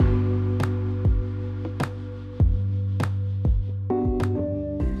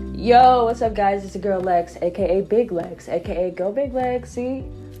Yo, what's up, guys? It's your girl Lex, aka Big Lex, aka Go Big Lex. See,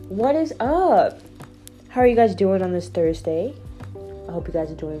 what is up? How are you guys doing on this Thursday? I hope you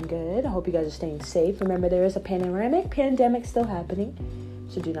guys are doing good. I hope you guys are staying safe. Remember, there is a pandemic still happening,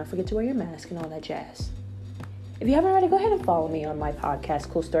 so do not forget to wear your mask and all that jazz. If you haven't already, go ahead and follow me on my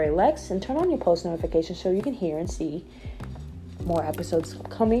podcast, Cool Story Lex, and turn on your post notifications so you can hear and see more episodes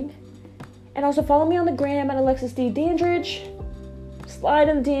coming. And also follow me on the gram at Alexis D. Dandridge. Slide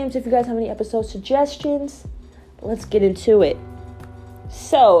in the DMs if you guys have any episode suggestions. Let's get into it.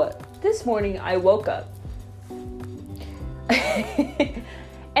 So, this morning I woke up and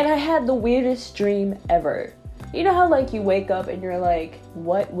I had the weirdest dream ever. You know how like you wake up and you're like,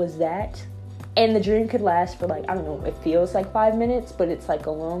 what was that? And the dream could last for like, I don't know, it feels like 5 minutes, but it's like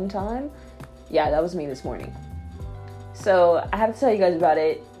a long time. Yeah, that was me this morning. So, I have to tell you guys about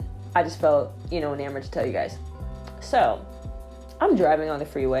it. I just felt, enamored to tell you guys. So, I'm driving on the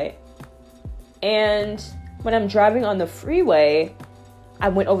freeway, and when I'm driving on the freeway, I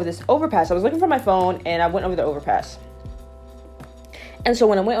went over this overpass. I was looking for my phone, and I went over the overpass. And so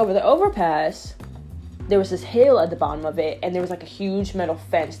when I went over the overpass, there was this hill at the bottom of it, and there was like a huge metal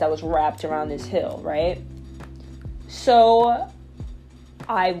fence that was wrapped around this hill, right? So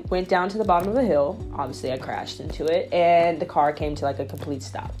I went down to the bottom of the hill. Obviously, I crashed into it, and the car came to like a complete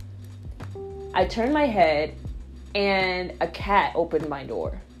stop. I turned my head, and a cat opened my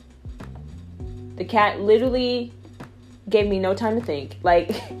door. The cat literally gave me no time to think. Like,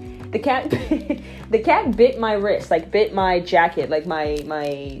 the cat bit my wrist, like bit my jacket, like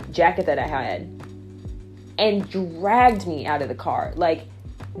my jacket that I had, and dragged me out of the car. Like,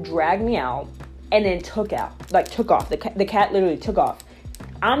 dragged me out, and then took off. The cat literally took off.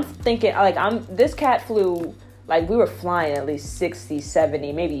 I'm thinking, this cat flew, like, we were flying at least 60,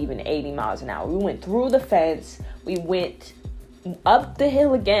 70, maybe even 80 miles an hour. We went through the fence. We went up the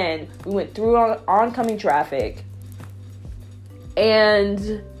hill again. We went through oncoming traffic.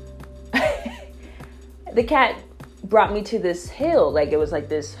 And the cat brought me to this hill. Like, it was like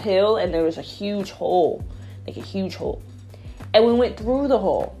this hill, and there was a huge hole. Like, a huge hole. And we went through the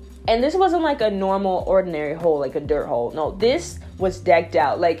hole. And this wasn't like a normal, ordinary hole, like a dirt hole. No, this was decked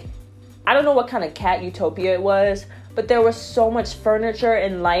out. Like, I don't know what kind of cat utopia it was, but there was so much furniture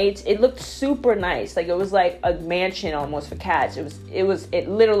and lights. It looked super nice. Like, it was like a mansion almost for cats. It was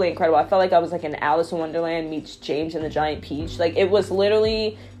literally incredible. I felt like I was like in Alice in Wonderland meets James and the Giant Peach. Like, it was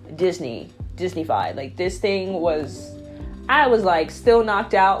literally Disney-fied. Like, this thing was, I was like still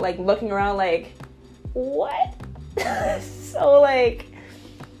knocked out, like looking around like, what? So like,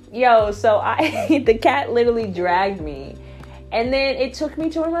 so the cat literally dragged me. And then it took me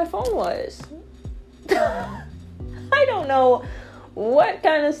to where my phone was. I don't know what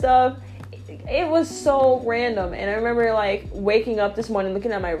kind of stuff. It was so random. And I remember, like, waking up this morning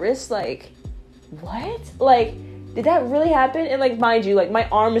looking at my wrist, like, what? Like, did that really happen? And, like, mind you, like, my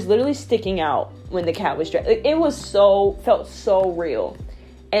arm is literally sticking out when the cat was dragged. Like, it was felt so real.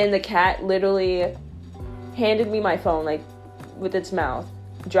 And the cat literally handed me my phone, like, with its mouth,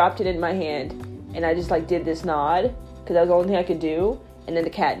 dropped it in my hand, and I just, like, did this nod, because that was the only thing I could do. And then the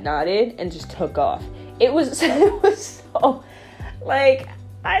cat nodded and just took off. It was so, like,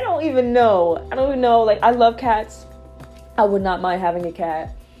 I don't even know. Like, I love cats. I would not mind having a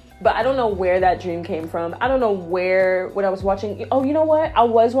cat. But I don't know where that dream came from. I don't know what I was watching. Oh, you know what? I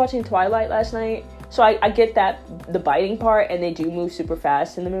was watching Twilight last night. So I get that, the biting part, and they do move super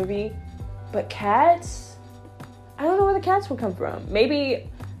fast in the movie. But cats, I don't know where the cats would come from. Maybe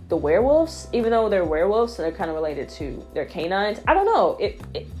the werewolves, even though they're werewolves, so they're kind of related to their canines. I don't know.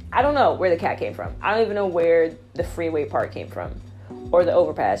 I don't know where the cat came from. I don't even know where the freeway part came from, or the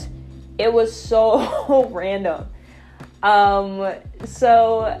overpass. It was so random.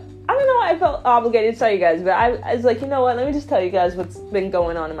 So I don't know why I felt obligated to tell you guys, but I was like, you know what? Let me just tell you guys what's been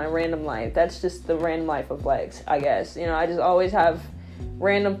going on in my random life. That's just the random life of Lex, I guess. I just always have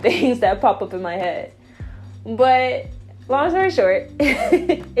random things that pop up in my head. But long story short,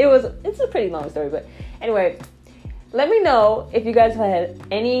 it's a pretty long story, but anyway, let me know if you guys had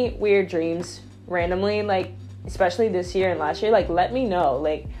any weird dreams randomly, like, especially this year and last year. Like, let me know.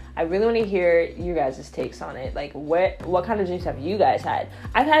 Like, I really want to hear you guys' takes on it. Like, what kind of dreams have you guys had?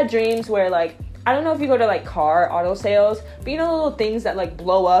 I've had dreams where, like, I don't know if you go to, like, car auto sales, but the little things that, like,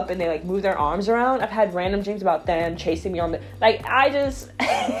 blow up and they, like, move their arms around. I've had random dreams about them chasing me on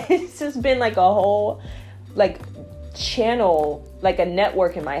it's just been, like, a whole, like, channel, like a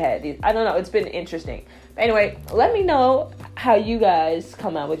network in my head. I don't know, it's been interesting. But anyway, let me know how you guys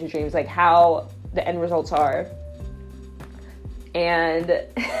come out with your dreams, like how the end results are. And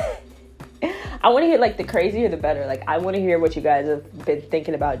I want to hear like the crazier the better. Like I want to hear what you guys have been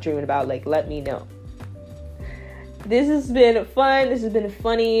thinking about, dreaming about. Like let me know. This has been fun. This has been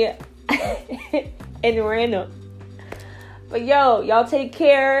funny and random. But y'all take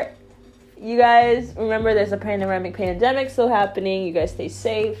care. You guys remember there's a pandemic still happening. You guys stay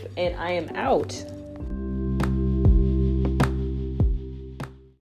safe, and I am out.